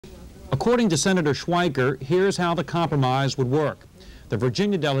According to Senator Schweiker, here's how the compromise would work. The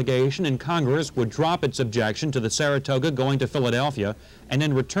Virginia delegation in Congress would drop its objection to the Saratoga going to Philadelphia, and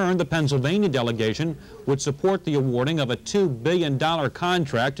in return the Pennsylvania delegation would support the awarding of a $2 billion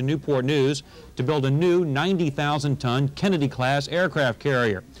contract to Newport News to build a new 90,000-ton Kennedy-class aircraft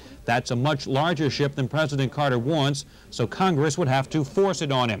carrier. That's a much larger ship than President Carter wants, so Congress would have to force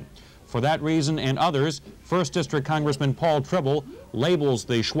it on him. For that reason and others, 1st District Congressman Paul Tribble labels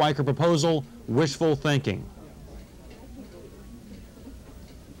the Schweiker proposal wishful thinking.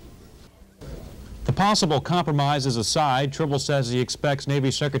 The possible compromises aside, Tribble says he expects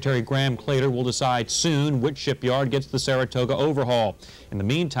Navy Secretary Graham Claytor will decide soon which shipyard gets the Saratoga overhaul. In the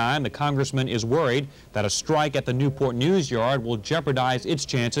meantime, the congressman is worried that a strike at the Newport News yard will jeopardize its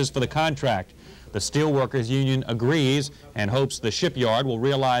chances for the contract. The Steelworkers Union agrees and hopes the shipyard will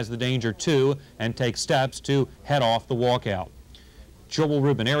realize the danger too and take steps to head off the walkout. Joel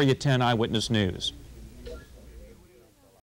Rubin, Area 10 Eyewitness News.